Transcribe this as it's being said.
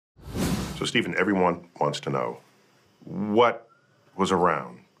So, Stephen, everyone wants to know, what was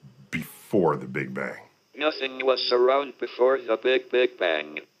around before the Big Bang? Nothing was around before the Big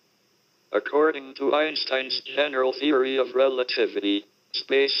Bang. According to Einstein's general theory of relativity,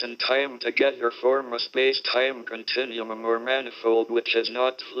 space and time together form a space-time continuum or manifold which is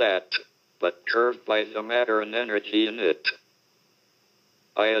not flat, but curved by the matter and energy in it.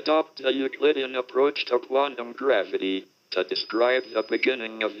 I adopt the Euclidean approach to quantum gravity to describe the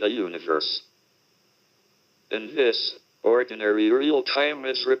beginning of the universe. In this, ordinary real time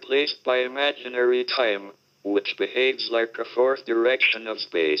is replaced by imaginary time, which behaves like a fourth direction of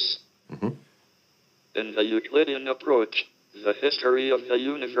space. In the Euclidean approach, the history of the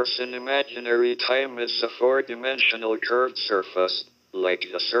universe in imaginary time is a four-dimensional curved surface, like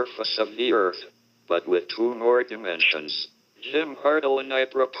the surface of the Earth, but with two more dimensions. Jim Hartle and I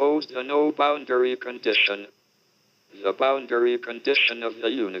proposed a no-boundary condition. The boundary condition of the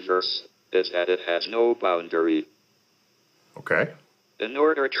universe is that it has no boundary. Okay. In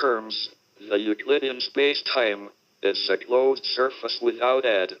order terms, the Euclidean space-time is a closed surface without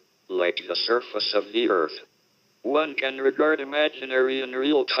edge, like the surface of the Earth. One can regard imaginary and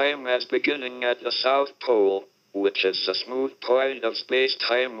real time as beginning at the South Pole, which is a smooth point of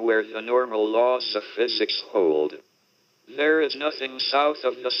space-time where the normal laws of physics hold. There is nothing south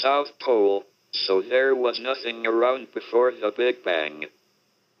of the South Pole, so there was nothing around before the Big Bang.